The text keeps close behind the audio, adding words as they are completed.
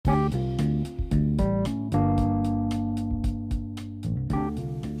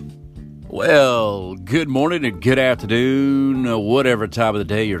Well, good morning and good afternoon, whatever time of the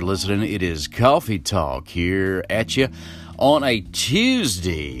day you're listening. It is Coffee Talk here at you on a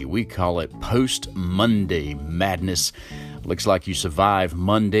Tuesday. We call it Post-Monday Madness. Looks like you survived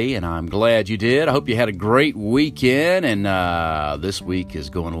Monday, and I'm glad you did. I hope you had a great weekend, and this week is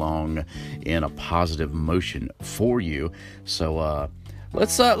going along in a positive motion for you. So,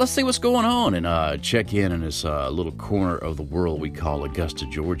 let's see what's going on and check in this little corner of the world we call Augusta,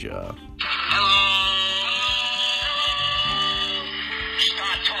 Georgia.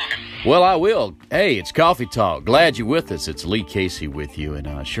 Well, I will. Hey, it's Coffee Talk. Glad you're with us. It's Lee Casey with you, and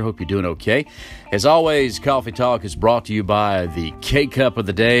I sure hope you're doing okay. As always, Coffee Talk is brought to you by the K-Cup of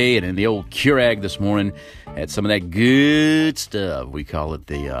the day, and in the old Keurig this morning, had some of that good stuff. We call it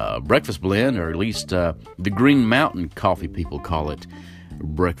the breakfast blend, or at least the Green Mountain coffee people call it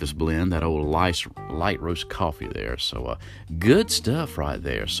breakfast blend, that old light roast coffee there. So good stuff right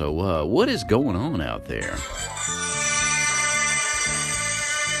there. So what is going on out there?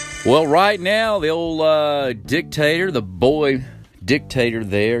 Well, right now, the old dictator, the boy dictator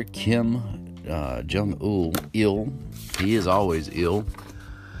there, Kim Jong-il, he is always ill.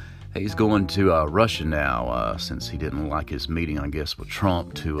 He's going to Russia now, since he didn't like his meeting, I guess, with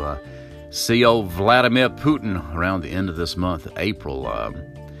Trump, to see old Vladimir Putin around the end of this month, April.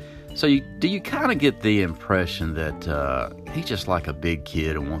 So do you kind of get the impression that he's just like a big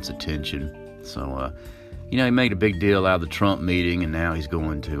kid and wants attention? So, he made a big deal out of the Trump meeting, and now he's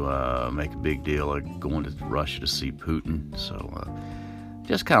going to make a big deal of going to Russia to see Putin. So,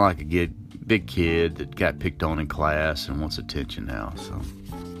 just kind of like a big kid that got picked on in class and wants attention now. So,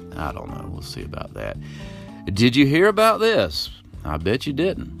 I don't know. We'll see about that. Did you hear about this? I bet you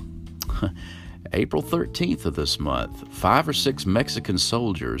didn't. April 13th of this month, 5 or 6 Mexican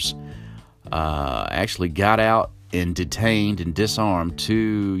soldiers actually got out and detained and disarmed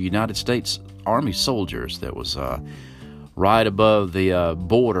 2 United States Army soldiers that was right above the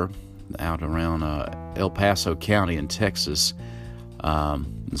border out around El Paso County in Texas.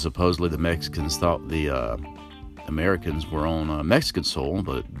 And supposedly the Mexicans thought the Americans were on Mexican soil,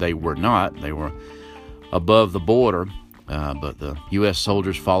 but they were not. They were above the border. But the U.S.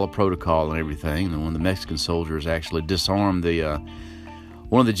 soldiers followed protocol and everything. And when the Mexican soldiers actually disarmed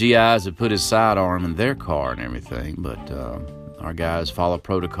one of the GIs that put his sidearm in their car and everything. But our guys followed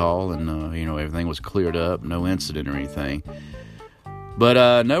protocol, and everything was cleared up, no incident or anything.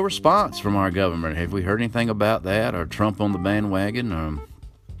 But no response from our government. Have we heard anything about that? Or Trump on the bandwagon?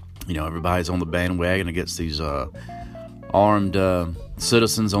 Everybody's on the bandwagon against these armed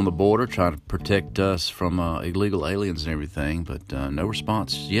citizens on the border trying to protect us from illegal aliens and everything, but no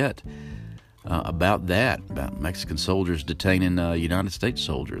response yet about that, about Mexican soldiers detaining United States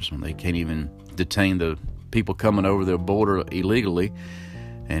soldiers when they can't even detain the people coming over their border illegally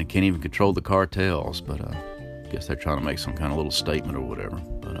and can't even control the cartels. But I guess they're trying to make some kind of little statement or whatever.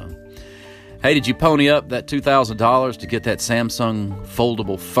 But hey, did you pony up that $2,000 to get that Samsung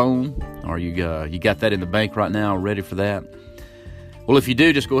foldable phone? Or you got that in the bank right now, ready for that? Well, if you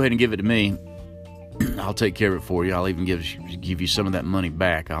do, just go ahead and give it to me. I'll take care of it for you. I'll even give you some of that money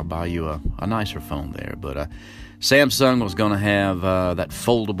back. I'll buy you a nicer phone there. But Samsung was going to have that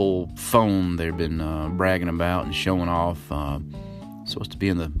foldable phone they've been bragging about and showing off. Supposed to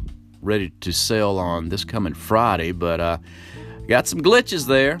be ready to sell on this coming Friday, but got some glitches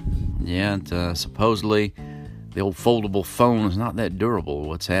there. Yeah, and, supposedly the old foldable phone is not that durable.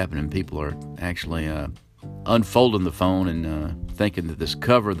 What's happening? People are actually unfolding the phone and thinking that this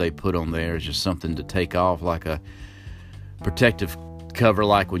cover they put on there is just something to take off, like a protective cover,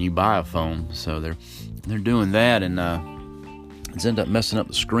 like when you buy a phone. So they're doing that, and it's ended up messing up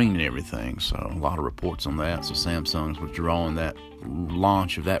the screen and everything. So a lot of reports on that. So Samsung's withdrawing that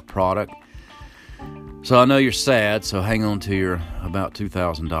launch of that product. So I know you're sad, so hang on to your about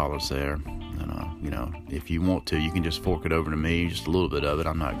 $2,000 there. And, if you want to, you can just fork it over to me, just a little bit of it.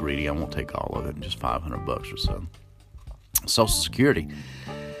 I'm not greedy. I won't take all of it, just $500 or so. Social Security.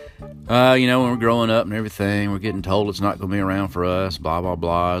 When we're growing up and everything, we're getting told it's not going to be around for us, blah, blah,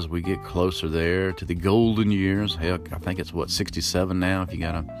 blah, as we get closer there to the golden years. Heck, I think it's, 67 now if you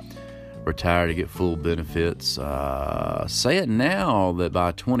got to retire to get full benefits. Say it now that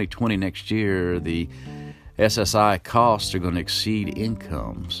by 2020 next year, the SSI costs are going to exceed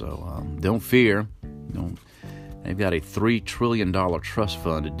income. So don't fear. They've got a $3 trillion trust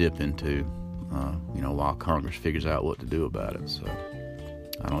fund to dip into, while Congress figures out what to do about it. So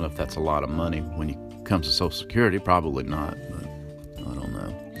I don't know if that's a lot of money when it comes to Social Security. Probably not, but I don't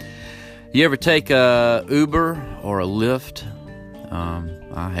know. You ever take a Uber or a Lyft?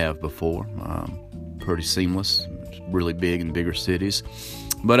 I have before. Pretty seamless. It's really big in bigger cities.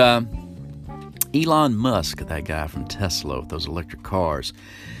 But Elon Musk, that guy from Tesla with those electric cars,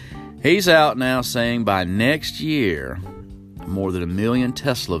 he's out now saying by next year, more than 1 million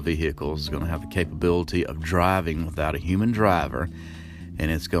Tesla vehicles is going to have the capability of driving without a human driver, and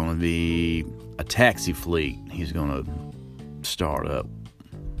it's going to be a taxi fleet he's going to start up.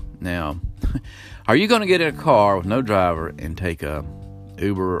 Now, are you going to get in a car with no driver and take a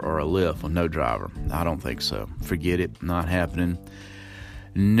Uber or a Lyft with no driver? I don't think so. Forget it. Not happening.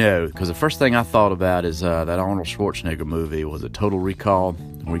 No, because the first thing I thought about is that Arnold Schwarzenegger movie, was it Total Recall?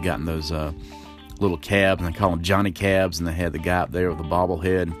 We got in those little cabs, and they call them Johnnie Cabs, and they had the guy up there with the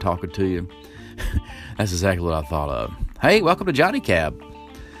bobblehead and talking to you. That's exactly what I thought of. Hey, welcome to Johnnie Cab.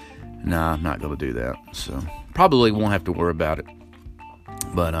 Nah, I'm not going to do that. So probably won't have to worry about it.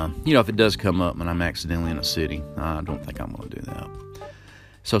 But, if it does come up and I'm accidentally in a city, I don't think I'm going to do that.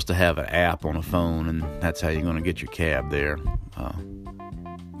 It's supposed to have an app on a phone, and that's how you're going to get your cab there.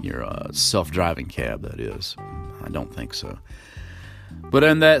 Your self-driving cab, that is. I don't think so. But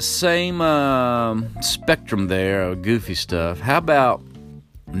in that same spectrum there of goofy stuff, how about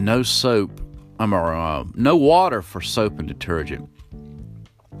no no water for soap and detergent?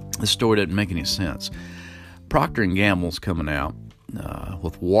 This story doesn't make any sense. Procter & Gamble's coming out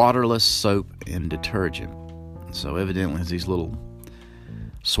with waterless soap and detergent. So evidently it's these little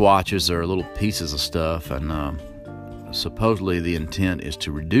swatches or little pieces of stuff, and supposedly the intent is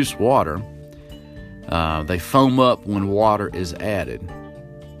to reduce water. They foam up when water is added.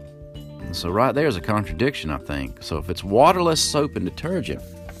 And so right there is a contradiction, I think. So if it's waterless soap and detergent,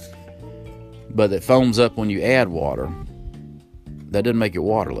 but it foams up when you add water, that doesn't make it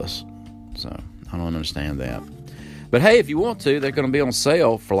waterless. So I don't understand that. But hey, if you want to, they're going to be on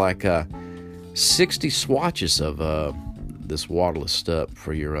sale for like 60 swatches of this waterless stuff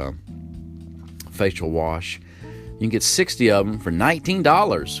for your facial wash. You can get 60 of them for $19.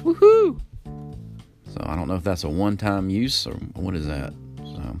 Woohoo! So I don't know if that's a one-time use or what is that.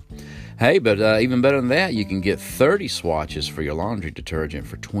 So, hey, but even better than that, you can get 30 swatches for your laundry detergent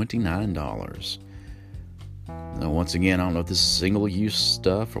for $29. Now, once again, I don't know if this is single-use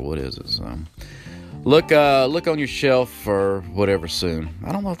stuff or what is it. So look on your shelf for whatever soon.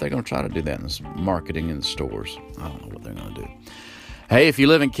 I don't know if they're going to try to do that in this marketing in the stores. I don't know what they're going to do. Hey, if you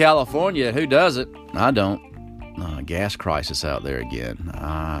live in California, who does it? I don't. Gas crisis out there again.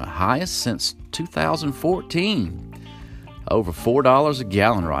 Highest since 2014. Over $4 a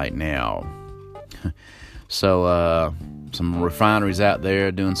gallon right now. So some refineries out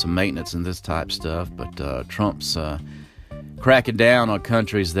there doing some maintenance and this type stuff. But Trump's cracking down on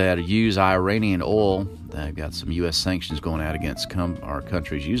countries that use Iranian oil. They've got some U.S. sanctions going out against our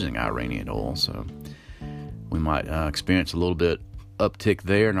countries using Iranian oil. So we might experience a little bit uptick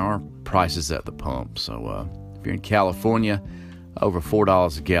there in our prices at the pump. So if you're in California, over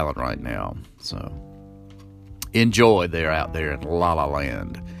 $4 a gallon right now. So enjoy out there in LaLa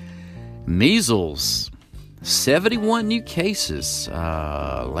land. Measles, 71 new cases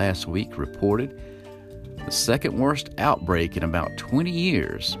last week reported. The second worst outbreak in about 20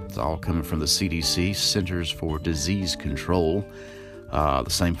 years. It's all coming from the CDC, Centers for Disease Control. The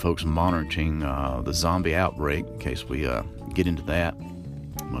same folks monitoring the zombie outbreak, in case we get into that.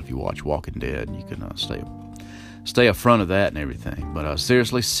 Well, if you watch Walking Dead, you can stay up front of that and everything. But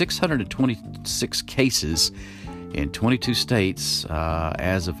seriously, 626 cases in 22 states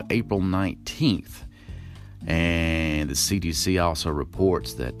as of April 19th. And the CDC also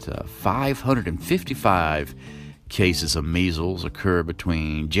reports that 555 cases of measles occurred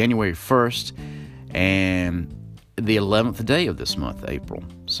between January 1st and the 11th day of this month, April.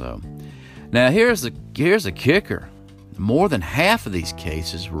 So now here's the kicker. More than half of these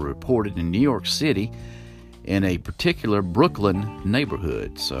cases were reported in New York City in a particular Brooklyn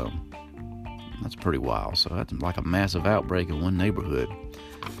neighborhood. So that's pretty wild. So that's like a massive outbreak in one neighborhood.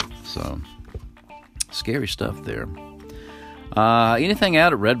 So scary stuff there. Anything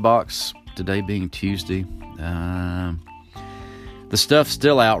out at Redbox today being Tuesday? The stuff's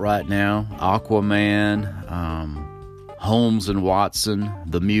still out right now. Aquaman, Holmes and Watson,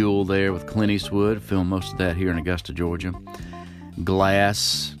 The Mule there with Clint Eastwood. Filmed most of that here in Augusta, Georgia.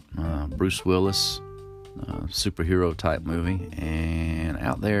 Glass, Bruce Willis, superhero type movie. And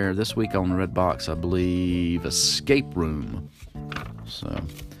out there this week on the Redbox, I believe, Escape Room. So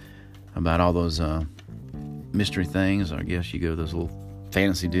about all those mystery things, I guess you go to those little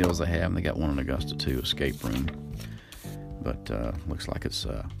fantasy deals they have, and they got one in Augusta too, Escape Room. But looks like it's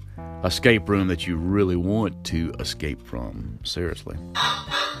escape room that you really want to escape from. Seriously.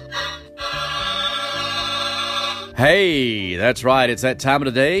 Hey, that's right. It's that time of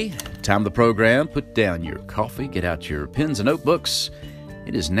the day, time of the program. Put down your coffee, get out your pens and notebooks,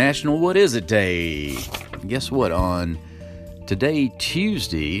 It is National What Is It Day. And guess what? On today,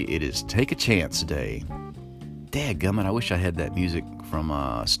 Tuesday, it is Take a Chance Day. Dadgummit, I wish I had that music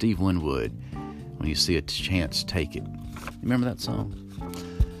from Steve Winwood. When you see a chance, take it. Remember that song?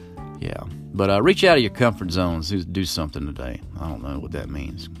 Yeah. But reach out of your comfort zones. Do something today. I don't know what that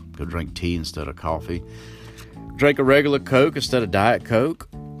means. Go drink tea instead of coffee. Drink a regular Coke instead of Diet Coke.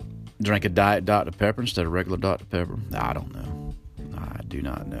 Drink a Diet Dr. Pepper instead of regular Dr. Pepper. I don't know. I do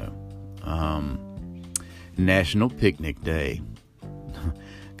not know. National Picnic Day.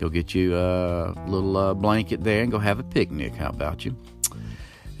 Go get you a little blanket there and go have a picnic. How about you?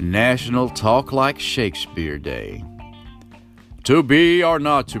 National Talk Like Shakespeare Day. To be or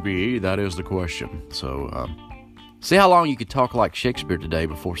not to be, that is the question. So, see how long you could talk like Shakespeare today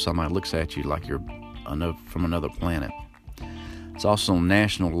before somebody looks at you like you're from another planet. It's also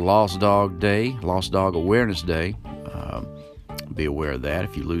National Lost Dog Day, Lost Dog Awareness Day. Be aware of that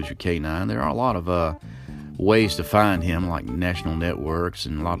if you lose your K9. There are a lot of ways to find him, like national networks,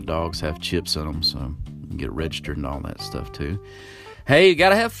 and a lot of dogs have chips in them, so you can get registered and all that stuff too. Hey, you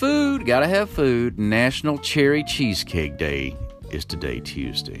gotta have food. Gotta have food. National Cherry Cheesecake Day is today,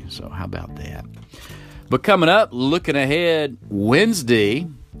 Tuesday. So how about that? But coming up, looking ahead, Wednesday,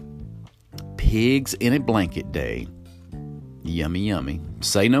 Pigs in a Blanket Day. Yummy, yummy.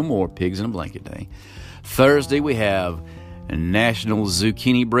 Say no more, Pigs in a Blanket Day. Thursday, we have National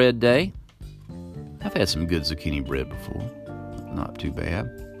Zucchini Bread Day. I've had some good zucchini bread before. Not too bad.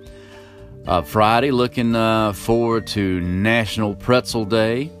 Friday, looking forward to National Pretzel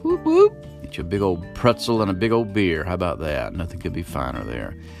Day. Whoop, whoop. Get you a big old pretzel and a big old beer. How about that? Nothing could be finer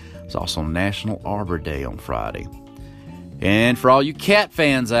there. It's also National Arbor Day on Friday. And for all you cat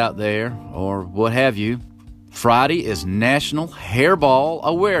fans out there, or what have you, Friday is National Hairball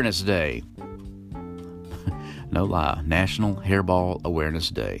Awareness Day. No lie, National Hairball Awareness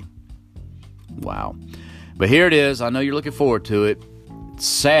Day. Wow. But here it is. I know you're looking forward to it.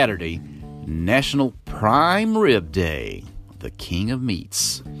 Saturday, National Prime Rib Day, the king of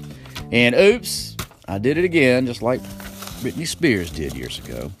meats. And oops, I did it again, just like Britney Spears did years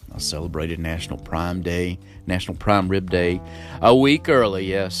ago. I celebrated National Prime Rib Day a week early,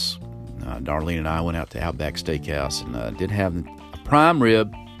 yes. Darlene and I went out to Outback Steakhouse and did have a prime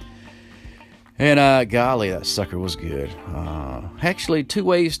rib. And golly, that sucker was good. Actually, 2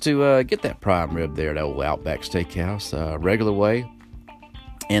 ways to get that prime rib there at old Outback Steakhouse. Regular way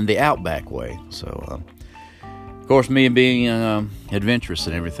and the Outback way. So, of course, me being adventurous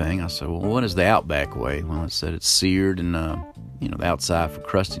and everything, I said, well, what is the Outback way? Well, it said it's seared and, the outside for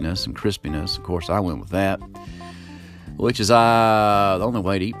crustiness and crispiness. Of course, I went with that, which is the only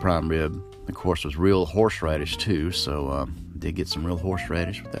way to eat prime rib, of course, was real horseradish, too. So, did get some real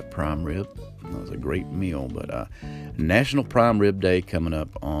horseradish with that prime rib. That was a great meal. But National Prime Rib Day coming up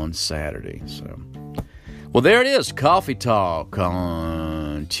on Saturday. So, well, there it is. Coffee Talk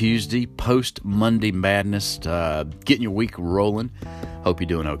on Tuesday, post Monday Madness, getting your week rolling. Hope you're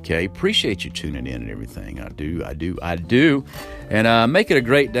doing okay. Appreciate you tuning in and everything. I do. And make it a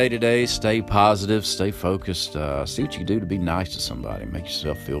great day today. Stay positive. Stay focused. See what you can do to be nice to somebody. Make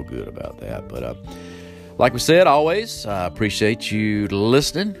yourself feel good about that. But like we said, always, appreciate you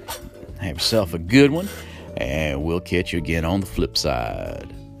listening. Have yourself a good one. And we'll catch you again on the flip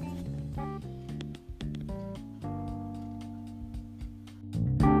side.